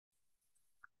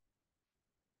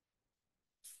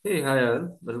Hey, hi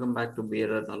all. Welcome back to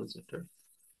BRR Knowledge Center.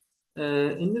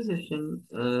 In this session,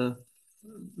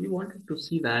 we wanted to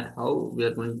see that how we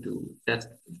are going to test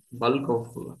bulk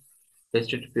of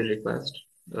HTTP request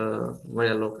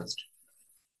via Locust.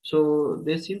 So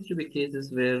there seems to be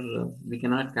cases where we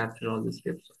cannot capture all the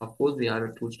scripts. Of course, we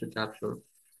have tools to capture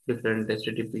different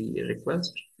HTTP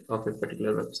requests of a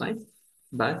particular website,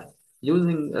 but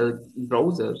using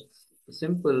browsers,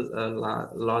 simple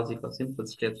logic or simple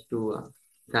steps to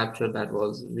capture that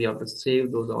was we have to save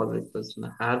those all requests in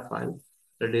a HAR file,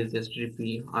 that is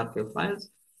HTTP archive files,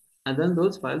 and then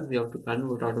those files we have to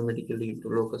convert automatically into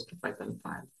locust to Python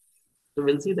file. So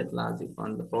we'll see that logic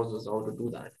on the process how to do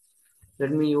that.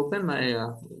 Let me open my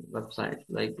website.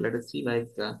 Like, let us see,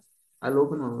 I'll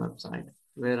open my website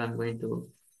where I'm going to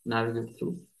navigate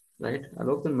through, right? I'll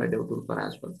open my dev toolbar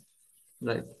as well,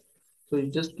 right? So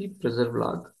you just keep preserve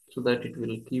log so that it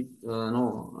will keep,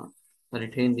 no,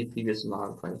 retain the previous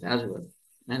log files as well.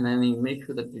 And then you make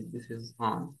sure that this is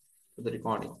on for the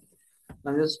recording.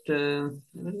 I'm just, let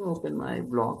me open my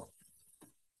blog.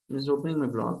 I'm just opening my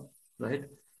blog, right?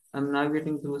 I'm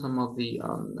navigating through some of the,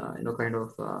 kind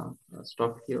of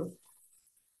stuff here,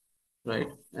 right?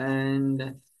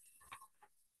 And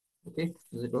okay,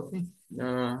 is it okay?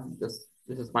 This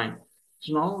is fine.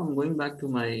 So now I'm going back to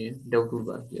my dev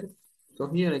toolbar here. So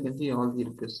here I can see all the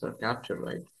requests are captured,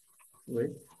 right?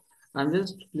 Right. I'm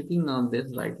just clicking on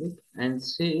this right click and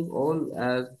save all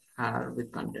as har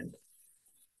with content.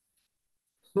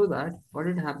 So that what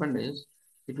had happened is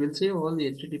it will save all the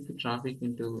HTTP traffic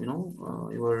into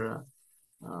your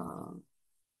uh,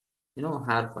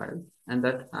 har file, and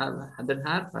that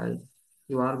har file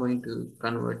you are going to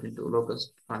convert into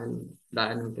locust file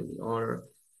dynamically, or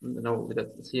with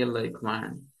a CLI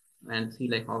command, and see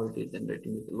like how it is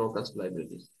generating with locust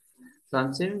libraries. So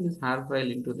I'm saving this har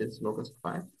file into this locust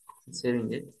file,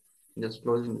 saving it, just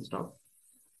closing the stop,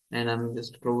 and I'm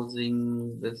just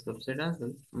closing this website as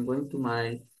well. I'm going to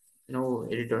my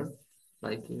editor,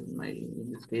 like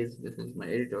in this case this is my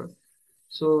editor.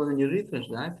 So when you refresh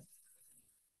that,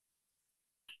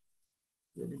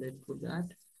 where did I put that?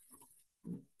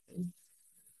 Okay.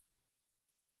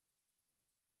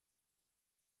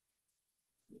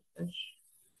 Refresh.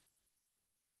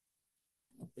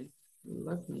 Okay,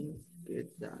 let me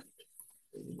get that.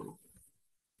 Save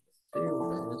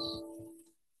as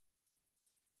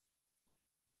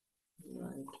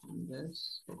right in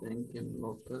this. I think in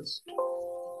locust.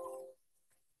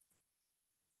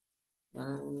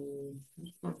 And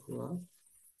it's not work.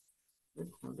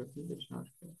 It's not a thing. It's not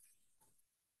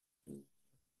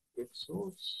get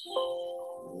source.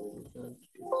 Where is that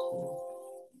get source?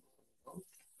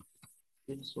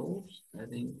 Get source. I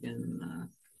think in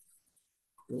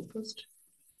locust.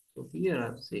 So here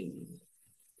I've saved.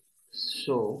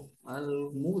 So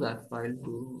I'll move that file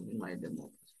to in my demo.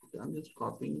 I'm just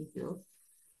copying here.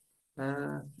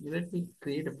 Let me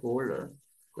create a folder,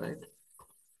 right?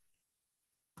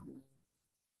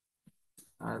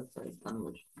 R file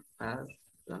conversion, R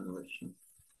conversion,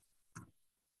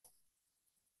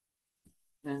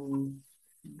 and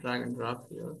drag and drop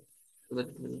here so that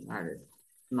it will add it.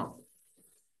 Now,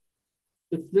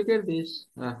 if you look at these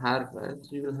har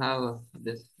files, you will have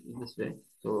this way.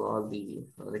 So all the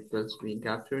requests being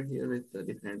captured here with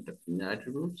different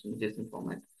attributes in JSON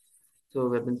format. So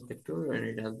web inspector, and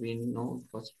it has been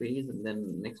first page, and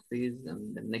then next page,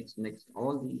 and then next,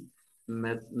 all the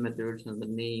methods and the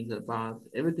names, the paths,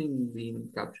 everything being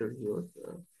captured here.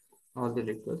 All the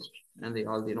requests and the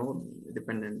all the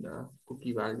dependent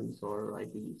cookie values or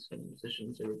IPs and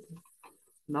sessions, everything.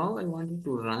 Now I wanted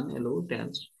to run a load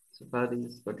test for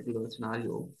this particular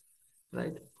scenario,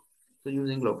 right? So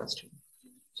using locust.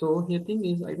 So here thing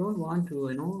is I don't want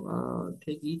to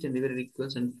take each and every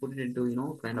request and put it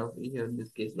into kind of here in this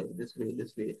case like this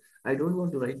way. I don't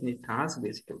want to write any task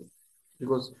basically,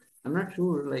 because I'm not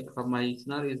sure like how my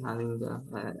scenario is having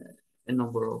a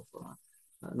number of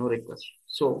no requests.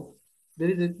 So there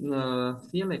is a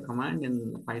CLI command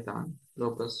in Python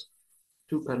locust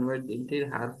to convert the entire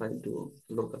har file to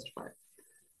locust file.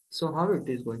 So how it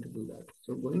is going to do that?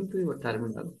 So going to your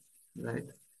terminal, right?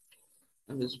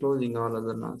 I'm just closing all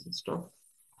other nonsense stuff,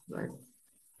 right?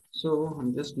 So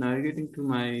I'm just navigating to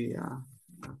my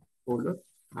folder,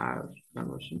 har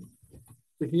conversion.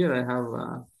 So here I have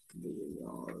the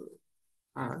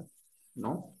har.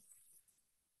 No,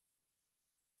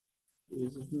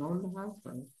 is it not the har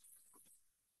file?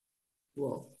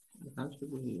 Wow, it has to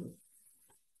be here.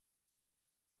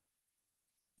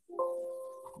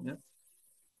 Yeah,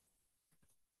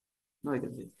 now I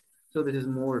can see. So this is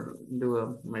more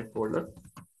into my folder.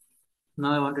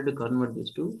 Now I wanted to convert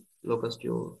this to locust.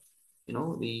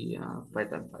 the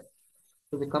Python file.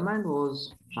 So the command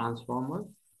was transformer.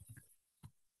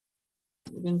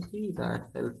 You can see that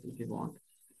help if you want,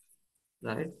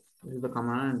 right? This is the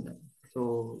command,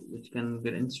 so which can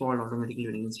get installed automatically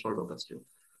when you install Locust Script.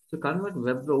 So convert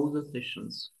web browser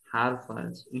sessions HAR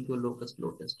files into a Locust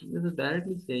load testing. This is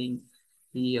directly saying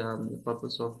the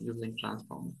purpose of using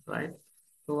transformer, right?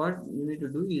 So what you need to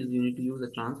do is you need to use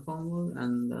a transformer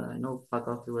and path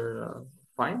of your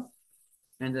file,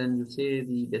 and then you say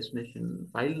the destination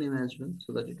file name as well,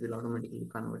 so that it will automatically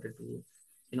convert it to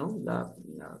the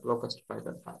Locust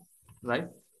Python file, right?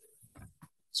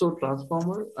 So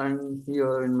transformer, and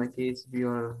here in my case we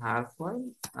are half file.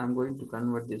 I'm going to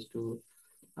convert this to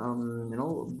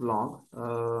blog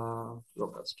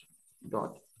locust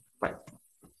dot py.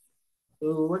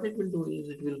 So what it will do is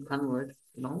it will convert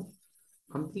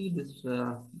complete this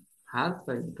half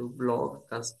file to blog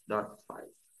cast dot py.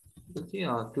 You see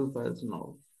our two files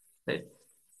now, right?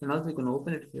 And also you can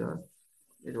open it here.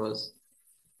 It was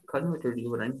converted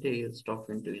your entire stuff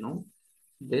into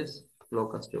this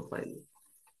locust file.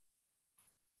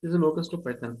 This locust to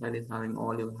Python file is having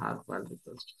all your HAR file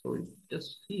requests. So you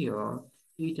just here,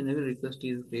 each and every request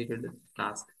is created as a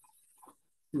task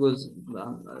because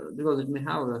it may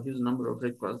have a huge number of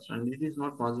requests and it is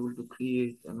not possible to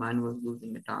create a manual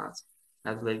using a task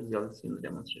as like we have seen in the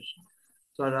demonstration.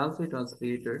 So and also it was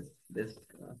created this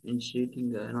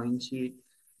initiating initiate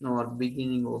or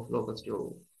beginning of locust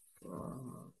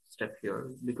step here,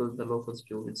 because the locust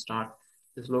will start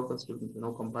this locust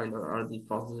compiler or the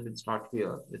process will start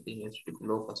here with the HTTP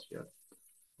locust here,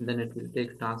 and then it will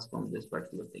take task from this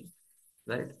particular thing,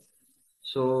 right?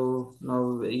 So now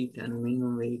weight and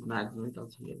minimum weight, maximum weight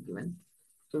also here given.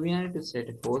 So we need to set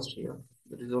a post here.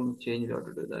 There is only change how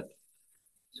to do that.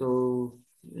 So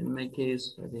in my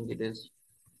case, I think it is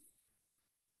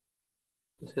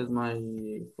this is my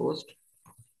post,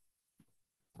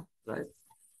 right?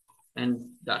 And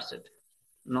that's it.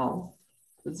 Now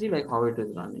let's see like how it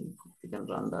is running. We can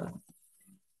run that.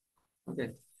 Okay,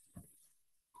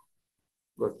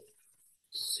 good.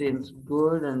 Seems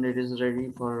good and it is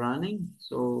ready for running.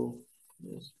 So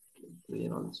just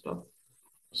clear all the stuff.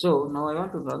 So now I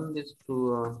want to run this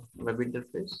through a web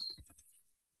interface.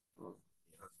 Oh,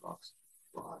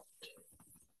 blogspot.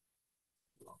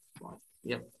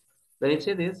 Yep. When I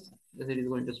say this, it is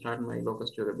going to start my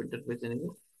locust web interface anyway.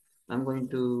 I'm going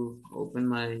to open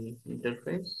my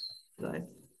interface, right?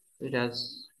 It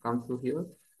has come through here.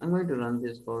 I'm going to run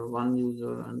this for one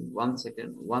user and 1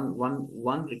 second,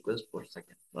 one request per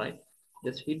second, right?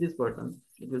 Just hit this button.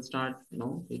 It will start,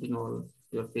 hitting all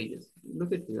your pages.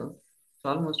 Look at here. So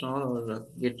almost all our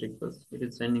get requests. It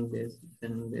is sending this,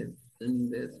 sending this, sending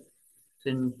this,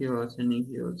 sending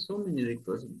here. So many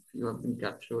requests you have been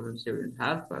captured and saved in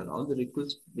HAR file. All the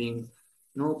requests being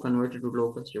converted to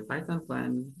locust your Python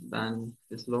file. Then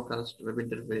this locust web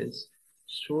interface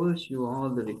shows you all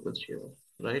the requests here,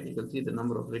 right? You can see the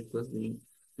number of requests being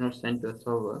sent to a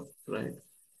server, right?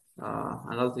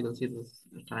 And also you can see this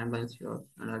timelines here,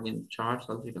 and again charts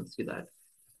also you can see that.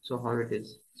 So how it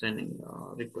is sending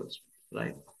requests,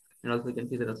 right? And also you can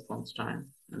see the response time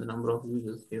and the number of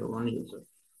users here, one user.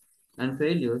 And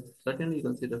failure, certainly you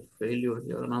can see the failure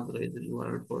here, unauthorized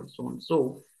URL for so on.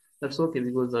 So that's okay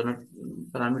because they're not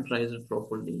parameterized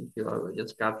properly. If you are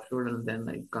just captured and then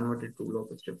I converted to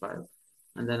locust file,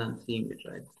 and then I'm seeing it,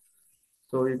 right?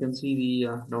 So you can see the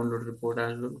download report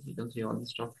as well. You can see all the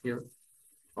stuff here,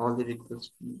 all the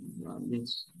requests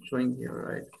means showing here,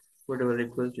 right? Whatever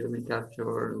request you have been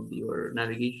captured, your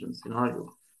navigation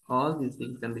scenario, all these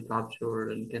things can be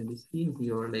captured and can be seen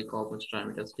here, like how much time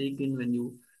it has taken when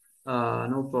you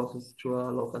process through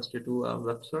a locust to a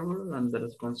web server, and the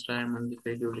response time and the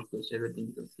failure request, everything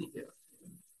you can see here.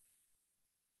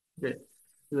 Okay.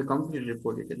 So the complete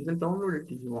report you can download it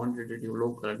if you wanted it your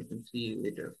local, and you can see it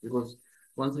later, because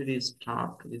once it is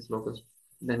stopped this locust,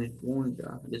 then it won't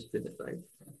display that, right?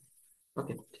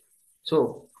 Okay.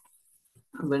 So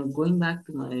when going back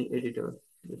to my editor,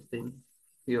 this thing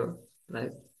here,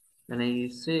 right? When I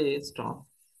say stop,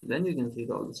 then you can see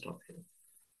all the stuff here.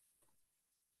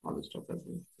 All the stuff has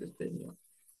been displayed here.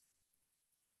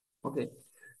 Okay,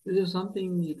 this is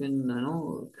something you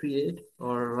can create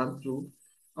or run through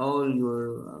all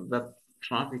your web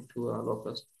traffic to a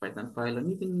locust Python file, and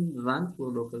you can run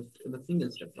through locust in a single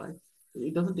step, right?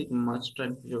 It doesn't take much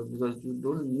time because you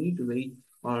don't need to wait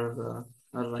or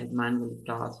write manual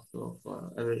tasks of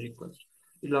every request.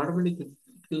 It automatically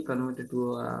convert it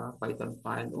to a Python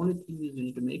file. The only thing is you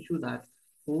need to make sure that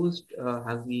host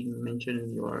has been mentioned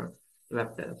in your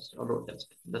web test or road test.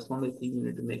 That's the only thing you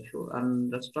need to make sure.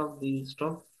 And rest of the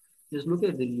stuff just look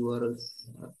at the URLs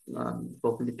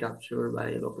properly captured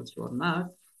by Locust or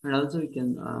not, and also you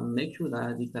can make sure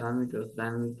that the parameters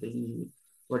dynamically,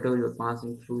 whatever you're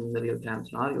passing through in the real-time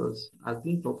scenarios, has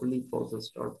been properly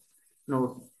processed or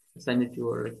send it to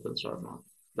your request or not.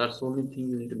 That's the only thing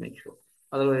you need to make sure.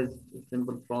 Otherwise, it's a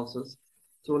simple process.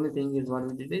 So only thing is what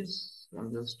we did is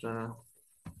I'm just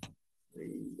we,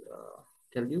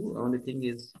 tell you. Only thing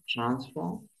is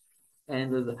transform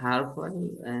and there's a HAR file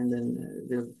and then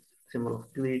there's symbol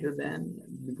of greater than,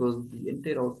 because the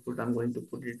entire output I'm going to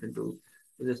put it into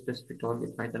the specific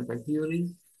target Python file. Here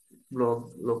is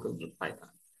blog local Python,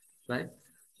 right?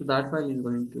 So that file is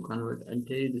going to convert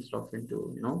entire this stuff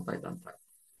into Python file.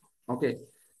 Okay.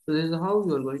 So this is how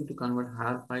you are going to convert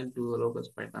HAR file to a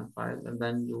locust Python file, and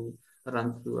then you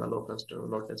run through a locust or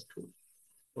Lotus tool.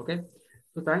 Okay.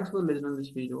 So thanks for listening to this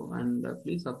video, and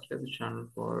please subscribe to the channel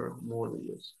for more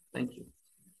videos. Thank you.